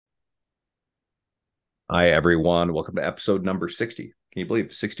Hi, everyone. Welcome to episode number 60. Can you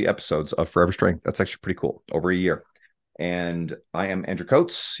believe 60 episodes of Forever Strength? That's actually pretty cool. Over a year. And I am Andrew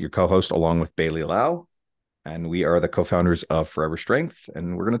Coates, your co host, along with Bailey Lau. And we are the co founders of Forever Strength.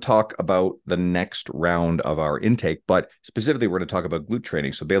 And we're going to talk about the next round of our intake, but specifically, we're going to talk about glute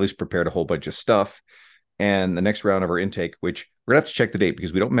training. So Bailey's prepared a whole bunch of stuff. And the next round of our intake, which we're going to have to check the date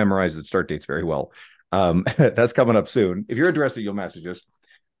because we don't memorize the start dates very well. That's coming up soon. If you're interested, you'll message us.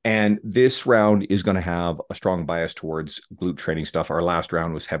 And this round is going to have a strong bias towards glute training stuff. Our last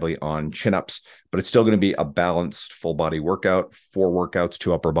round was heavily on chin ups, but it's still going to be a balanced full body workout, 4 workouts,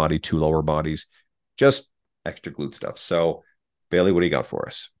 2 upper body, 2 lower bodies, just extra glute stuff. So, Bailey, what do you got for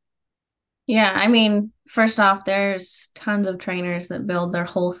us? Yeah, I mean, first off, there's tons of trainers that build their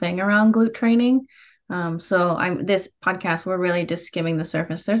whole thing around glute training. So I'm this podcast, we're really just skimming the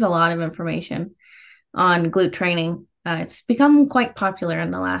surface. There's a lot of information on glute training. It's become quite popular in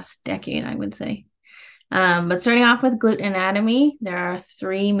the last decade, I would say. But starting off with glute anatomy, there are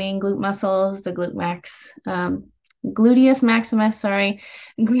three main glute muscles, the gluteus maximus, sorry,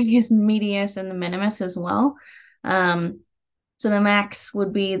 gluteus medius, and the minimus as well. Um, so the max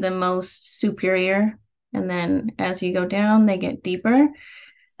would be the most superior, and then as you go down, they get deeper.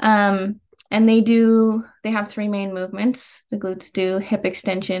 Um, and they have three main movements. The glutes do hip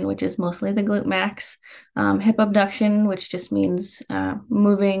extension, which is mostly the glute max, hip abduction, which just means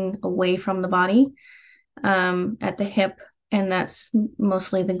moving away from the body at the hip, and that's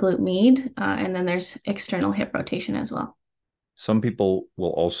mostly the glute med. And then there's external hip rotation as well. Some people will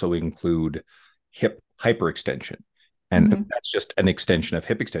also include hip hyperextension, and Mhm. that's just an extension of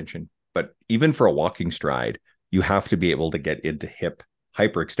hip extension. But even for a walking stride, you have to be able to get into hip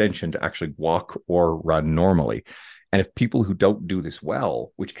hyperextension to actually walk or run normally. And if people who don't do this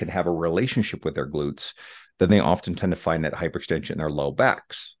well, which can have a relationship with their glutes, then they often tend to find that hyperextension in their low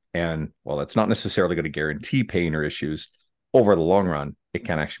backs. And while that's not necessarily going to guarantee pain or issues, over the long run, it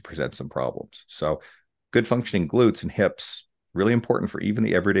can actually present some problems. So, good functioning glutes and hips really important for even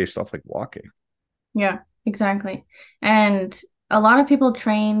the everyday stuff like walking. Yeah, exactly. And a lot of people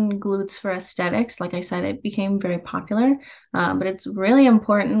train glutes for aesthetics. Like I said, it became very popular, but it's really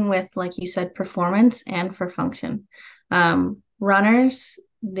important with, like you said, performance and for function. Runners,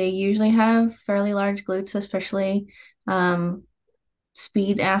 they usually have fairly large glutes, especially um,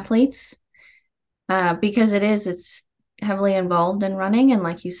 speed athletes, because it's heavily involved in running. And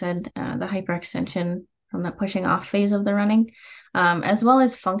like you said, the hyperextension from the pushing off phase of the running, as well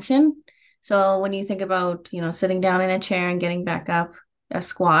as function. So when you think about, sitting down in a chair and getting back up, a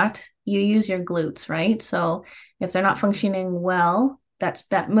squat, you use your glutes, right? So if they're not functioning well,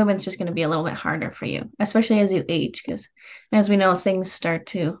 that movement's just going to be a little bit harder for you, especially as you age, because as we know, things start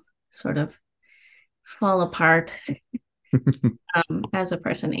to sort of fall apart as a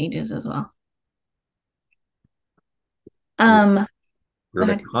person ages as well. we're, Um, we're Go in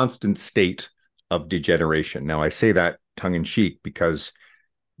a ahead. constant state of degeneration. Now, I say that tongue in cheek because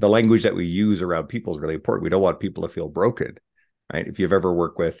the language that we use around people is really important. We don't want people to feel broken, right? If you've ever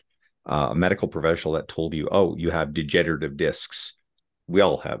worked with a medical professional that told you, oh, you have degenerative discs, we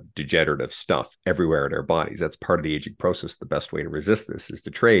all have degenerative stuff everywhere in our bodies. That's part of the aging process. The best way to resist this is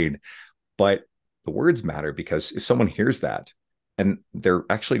to train. But the words matter because if someone hears that and they're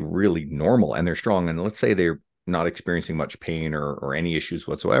actually really normal and they're strong, and let's say they're not experiencing much pain or any issues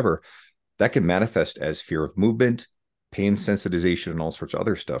whatsoever, that can manifest as fear of movement, pain sensitization, and all sorts of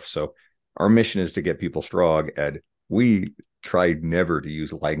other stuff. So our mission is to get people strong, and we try never to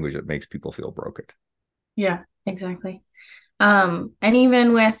use language that makes people feel broken. Yeah, exactly. And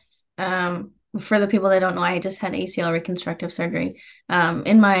even with for the people that don't know, I just had ACL reconstructive surgery.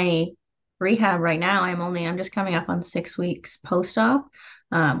 In my rehab right now, I'm just coming up on 6 weeks post-op.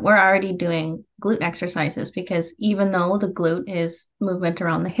 We're already doing glute exercises because even though the glute is movement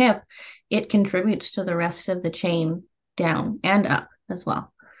around the hip, it contributes to the rest of the chain down and up as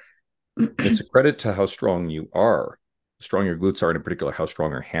well. And it's a credit to how strong you are, strong your glutes are, and in particular, how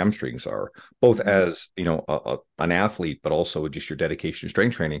strong your hamstrings are, both as an athlete, but also just your dedication to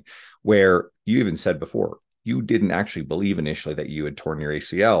strength training. Where you even said before, you didn't actually believe initially that you had torn your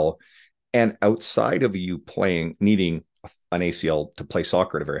ACL, and outside of you playing, needing an ACL to play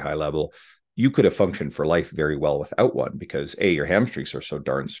soccer at a very high level, you could have functioned for life very well without one because your hamstrings are so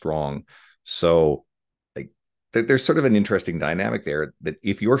darn strong. So like there's sort of an interesting dynamic there that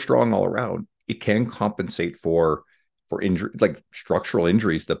if you're strong all around, it can compensate for injury, like structural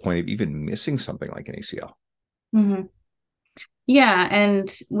injuries, to the point of even missing something like an ACL. Mhm. Yeah,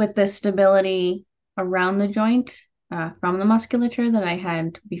 and with the stability around the joint from the musculature that I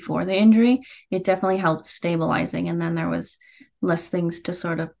had before the injury, it definitely helped stabilizing. And then there was less things to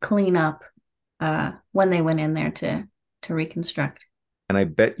sort of clean up when they went in there to reconstruct. And I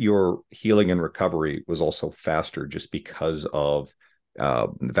bet your healing and recovery was also faster just because of the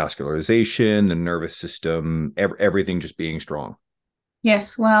vascularization, the nervous system, everything just being strong.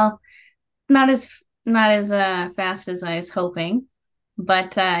 Yes, well, not as fast as I was hoping,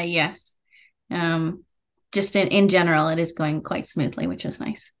 but yes. Um, just in general, it is going quite smoothly, which is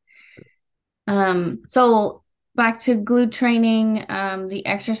nice. So back to glute training, the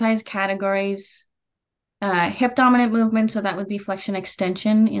exercise categories, hip dominant movement, so that would be flexion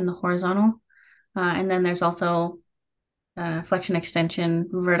extension in the horizontal. And then there's also flexion extension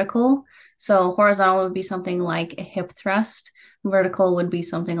vertical. So horizontal would be something like a hip thrust, vertical would be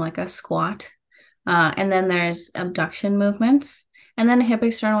something like a squat. And then there's abduction movements. And then hip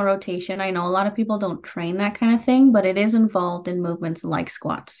external rotation. I know a lot of people don't train that kind of thing, but it is involved in movements like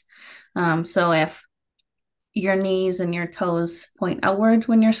squats. So if your knees and your toes point outwards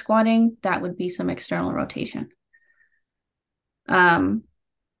when you're squatting, that would be some external rotation, um,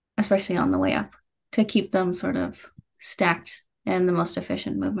 especially on the way up to keep them sort of stacked and the most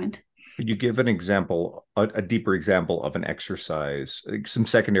efficient movement. Could you give an example, a deeper example of an exercise, like some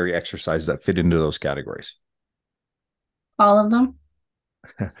secondary exercises that fit into those categories? All of them?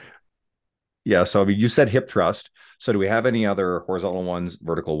 Yeah. So I mean, you said hip thrust. So do we have any other horizontal ones,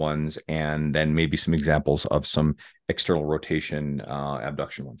 vertical ones, and then maybe some examples of some external rotation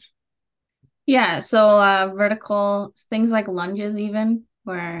abduction ones? Yeah, so vertical things like lunges, even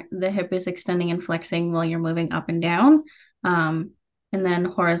where the hip is extending and flexing while you're moving up and down. Um, and then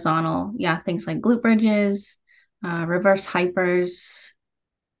horizontal, yeah, things like glute bridges, reverse hypers,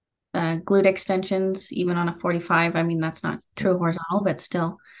 glute extensions, even on a 45. I mean, that's not true horizontal, but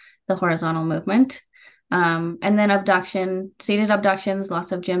still the horizontal movement. And then abduction, seated abductions,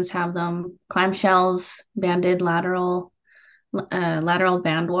 lots of gyms have them, clamshells, banded lateral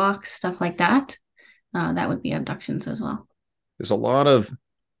band walks, stuff like that. That would be abductions as well. There's a lot of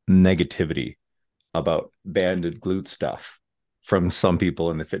negativity about banded glute stuff from some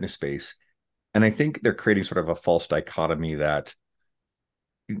people in the fitness space. And I think they're creating sort of a false dichotomy that,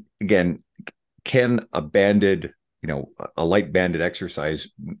 again, can a banded, a light banded exercise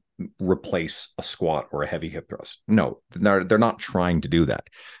replace a squat or a heavy hip thrust? No, they're not trying to do that.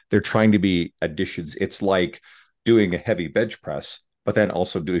 They're trying to be additions. It's like doing a heavy bench press, but then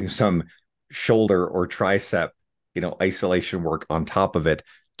also doing some shoulder or tricep, isolation work on top of it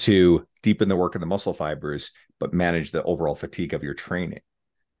to deepen the work of the muscle fibers, but manage the overall fatigue of your training.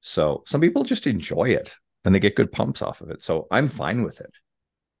 So some people just enjoy it and they get good pumps off of it. So I'm fine with it.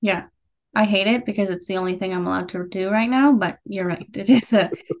 Yeah. I hate it because it's the only thing I'm allowed to do right now, but you're right. It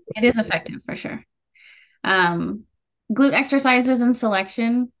is effective for sure. Um, Glute exercises and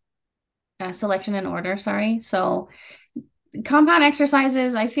selection and order, sorry. So compound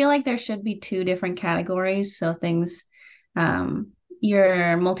exercises, I feel like there should be two different categories. So things,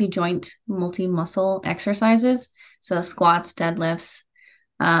 your multi-joint, multi-muscle exercises. So squats, deadlifts.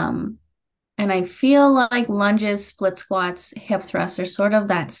 Um, and I feel like lunges, split squats, hip thrusts are sort of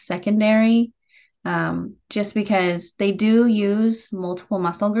that secondary, just because they do use multiple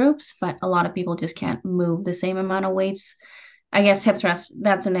muscle groups, but a lot of people just can't move the same amount of weights. I guess hip thrust,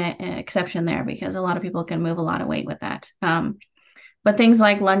 that's an exception there because a lot of people can move a lot of weight with that. But things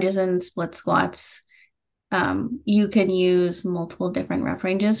like lunges and split squats, you can use multiple different rep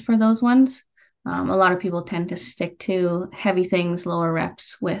ranges for those ones. A lot of people tend to stick to heavy things, lower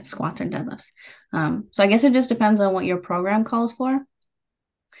reps with squats or deadlifts. So I guess it just depends on what your program calls for.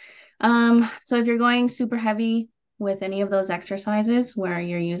 So if you're going super heavy with any of those exercises where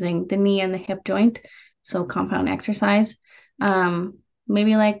you're using the knee and the hip joint, so compound exercise,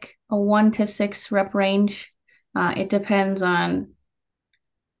 maybe like a 1 to 6 rep range. It depends on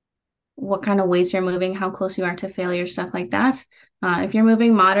what kind of weights you're moving, how close you are to failure, stuff like that. If you're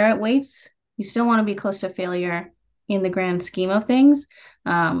moving moderate weights, you still want to be close to failure in the grand scheme of things.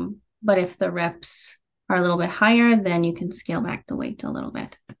 But if the reps are a little bit higher, then you can scale back the weight a little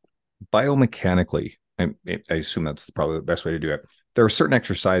bit. Biomechanically, I assume that's probably the best way to do it. There are certain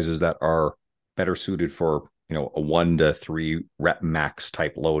exercises that are better suited for, a 1 to 3 rep max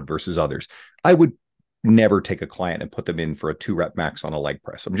type load versus others. I would never take a client and put them in for a 2 rep max on a leg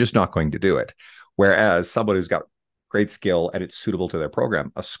press. I'm just not going to do it. Whereas someone who's got great skill and it's suitable to their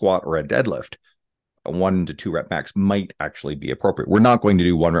program, a squat or a deadlift, a 1 to 2 rep max might actually be appropriate. We're not going to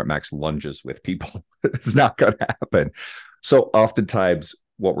do 1 rep max lunges with people. It's not going to happen. So oftentimes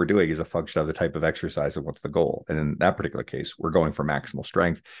what we're doing is a function of the type of exercise and what's the goal. And in that particular case, we're going for maximal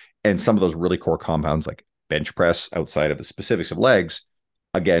strength. And some of those really core compounds like bench press outside of the specifics of legs,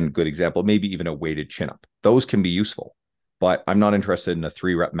 again, good example, maybe even a weighted chin up. Those can be useful, but I'm not interested in a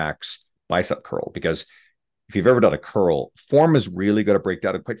 3 rep max bicep curl, because if you've ever done a curl, form is really going to break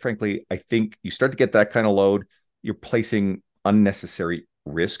down. And quite frankly, I think you start to get that kind of load, you're placing unnecessary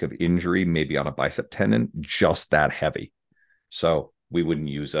risk of injury, maybe on a bicep tendon, just that heavy. So we wouldn't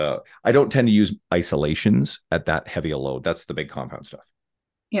use I don't tend to use isolations at that heavy a load. That's the big compound stuff.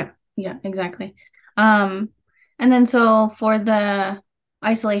 Yeah, yeah, exactly. Um, and then so for the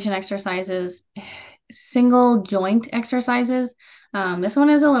isolation exercises, single joint exercises, this one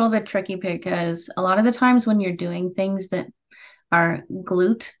is a little bit tricky because a lot of the times when you're doing things that are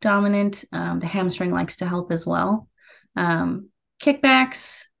glute dominant, the hamstring likes to help as well. Um,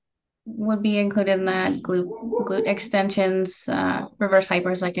 Kickbacks would be included in that, glute extensions, reverse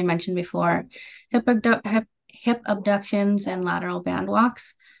hypers, like I mentioned before, hip abductions, and lateral band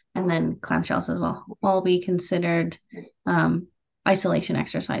walks, and then clamshells as well, all be considered isolation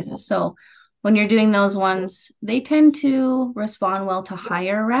exercises. So when you're doing those ones, they tend to respond well to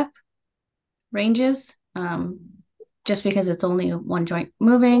higher rep ranges. Just because it's only one joint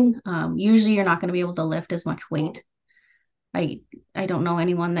moving. Usually you're not going to be able to lift as much weight. I I don't know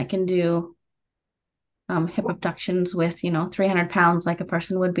anyone that can do hip abductions with 300 pounds like a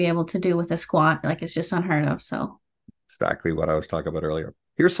person would be able to do with a squat. Like it's just unheard of. So Exactly what I was talking about earlier.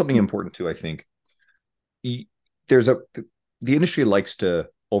 Here's something important too, I think. There's a The industry likes to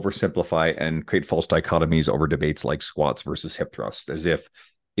oversimplify and create false dichotomies over debates like squats versus hip thrusts, as if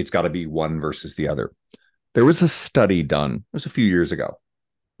it's got to be one versus the other. There was a study done, it was a few years ago,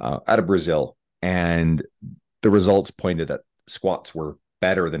 out of Brazil, and the results pointed that squats were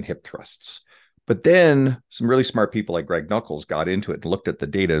better than hip thrusts. But then some really smart people like Greg Knuckles got into it and looked at the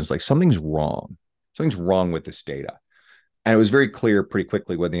data and was like, something's wrong. Something's wrong with this data. And it was very clear pretty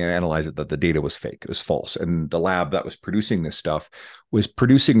quickly when they analyzed it that the data was fake. It was false. And the lab that was producing this stuff was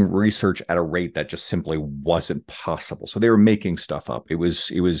producing research at a rate that just simply wasn't possible. So they were making stuff up. It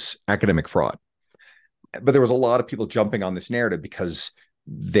was academic fraud. But there was a lot of people jumping on this narrative because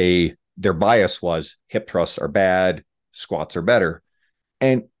their bias was hip thrusts are bad, squats are better.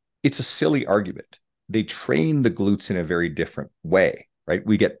 And it's a silly argument. They train the glutes in a very different way, right?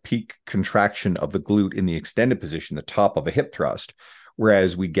 We get peak contraction of the glute in the extended position, the top of a hip thrust,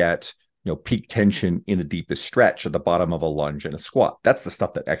 whereas we get peak tension in the deepest stretch at the bottom of a lunge and a squat. That's the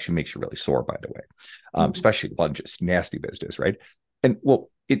stuff that actually makes you really sore, by the way, especially lunges, nasty business, right? And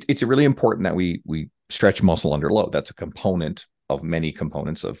well, it's really important that we stretch muscle under load. That's a component of many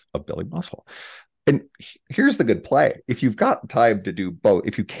components of building muscle. And here's the good play. If you've got time to do both,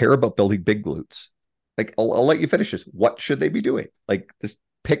 if you care about building big glutes, like I'll let you finish this. What should they be doing? Like just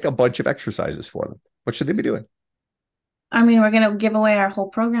pick a bunch of exercises for them. What should they be doing? I mean, we're gonna give away our whole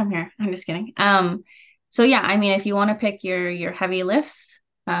program here. I'm just kidding. So yeah, I mean, if you want to pick your heavy lifts,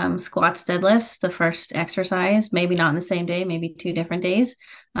 squats, deadlifts, the first exercise, maybe not on the same day, maybe 2 different days,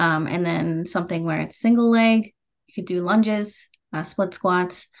 and then something where it's single leg. You could do lunges, split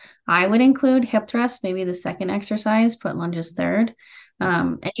squats. I would include hip thrusts, maybe the second exercise, put lunges third,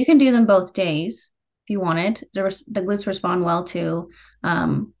 and you can do them both days if you wanted. The glutes respond well to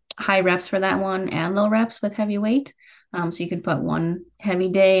high reps for that one and low reps with heavy weight. So you could put one heavy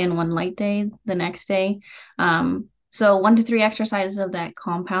day and one light day the next day. So 1 to 3 exercises of that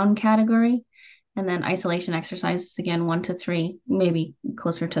compound category, and then isolation exercises again 1 to 3, maybe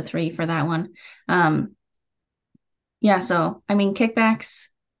closer to 3 for that one. Yeah, so I mean kickbacks,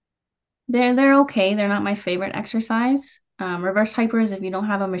 they're okay. They're not my favorite exercise. Reverse hypers, if you don't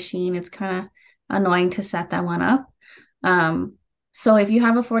have a machine, it's kind of annoying to set that one up. So if you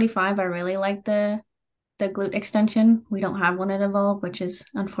have a 45, I really like the glute extension. We don't have one at Evolve, which is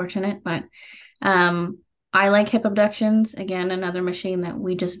unfortunate, but I like hip abductions. Again, another machine that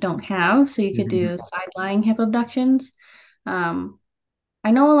we just don't have. So you could do side lying hip abductions.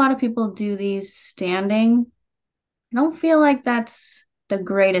 I know a lot of people do these standing. I don't feel like that's the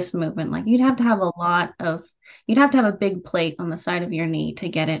greatest movement. Like you'd have to have a big plate on the side of your knee to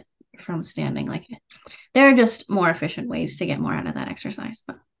get it from standing. Like there are just more efficient ways to get more out of that exercise.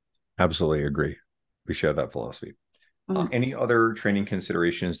 But Absolutely agree. We share that philosophy. mhm. Any other training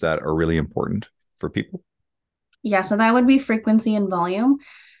considerations that are really important for people? Yeah, so that would be frequency and volume.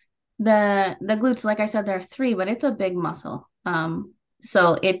 The glutes, like I said, there are 3, but it's a big muscle.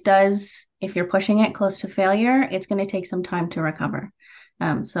 So it does, if you're pushing it close to failure, it's going to take some time to recover.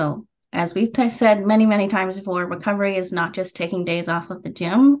 So as we've said many, many times before, recovery is not just taking days off of the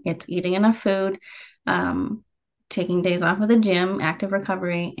gym, it's eating enough food, taking days off of the gym, active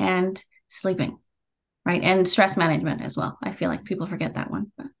recovery, and sleeping, right? And stress management as well. I feel like people forget that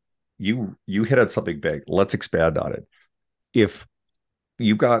one. But. You hit on something big. Let's expand on it. If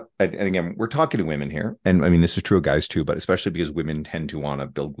you got, and again, we're talking to women here, and I mean, this is true of guys too, but especially because women tend to want to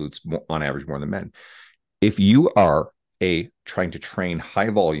build glutes on average more than men. If you are trying to train high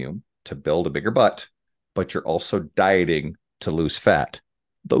volume to build a bigger butt, but you're also dieting to lose fat,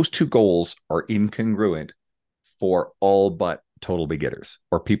 those two goals are incongruent for all but total beginners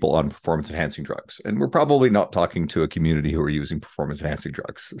or people on performance enhancing drugs. And we're probably not talking to a community who are using performance enhancing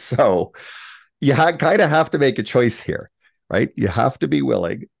drugs. So you kind of have to make a choice here, right? You have to be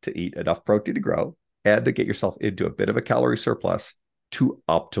willing to eat enough protein to grow and to get yourself into a bit of a calorie surplus to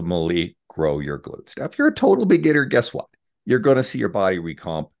optimally grow your glutes. Now, if you're a total beginner, guess what? You're going to see your body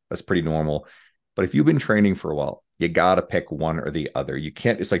recomp. That's pretty normal. But if you've been training for a while, you got to pick one or the other. You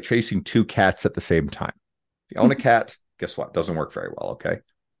can't, it's like chasing two cats at the same time. If you own a cat, guess what? It doesn't work very well. Okay.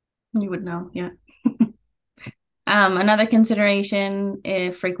 You would know, yeah. Another consideration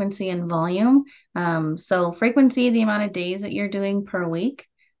is frequency and volume. So frequency, the amount of days that you're doing per week,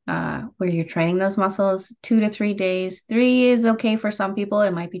 where you're training those muscles, 2 to 3 days. 3 is okay for some people.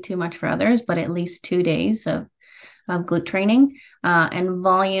 It might be too much for others, but at least 2 days of glute training. And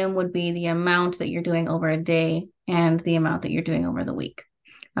volume would be the amount that you're doing over a day and the amount that you're doing over the week.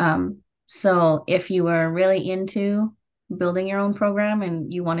 So if you were really into building your own program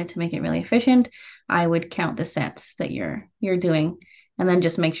and you wanted to make it really efficient, I would count the sets that you're doing and then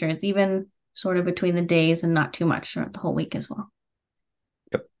just make sure it's even sort of between the days and not too much throughout the whole week as well.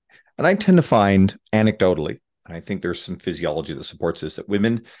 Yep. And I tend to find anecdotally, and I think there's some physiology that supports this, that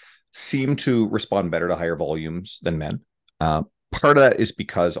women seem to respond better to higher volumes than men. Part of that is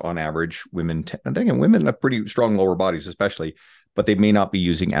because on average, women, and again, women have pretty strong lower bodies, especially, but they may not be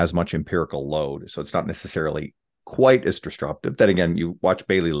using as much empirical load. So it's not necessarily quite as disruptive. Then again, you watch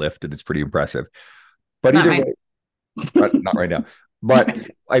Bailey lift and it's pretty impressive. But Not either right. way, not right now. But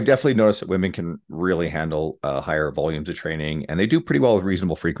I've definitely noticed that women can really handle higher volumes of training, and they do pretty well with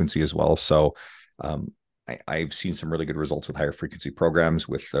reasonable frequency as well. So I've seen some really good results with higher frequency programs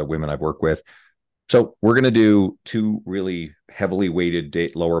with women I've worked with. So we're going to do two really heavily weighted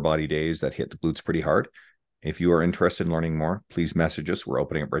lower body days that hit the glutes pretty hard. If you are interested in learning more, please message us. We're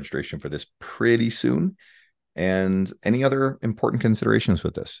opening up registration for this pretty soon. And any other important considerations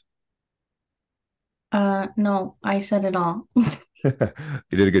with this? No, I said it all. You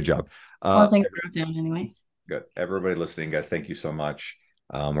did a good job. All things wrote down anyway. Good. Everybody listening, guys, thank you so much.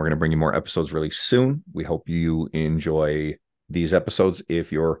 We're going to bring you more episodes really soon. We hope you enjoy these episodes.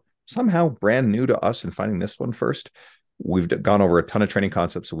 If you're somehow brand new to us and finding this one first, we've gone over a ton of training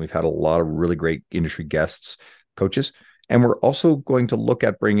concepts and we've had a lot of really great industry guests, coaches. And we're also going to look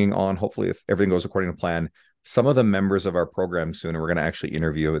at bringing on, hopefully, if everything goes according to plan, some of the members of our program soon. And we're going to actually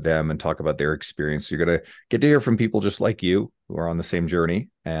interview them and talk about their experience. You're going to get to hear from people just like you who are on the same journey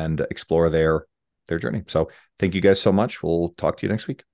and explore their journey. So thank you guys so much. We'll talk to you next week.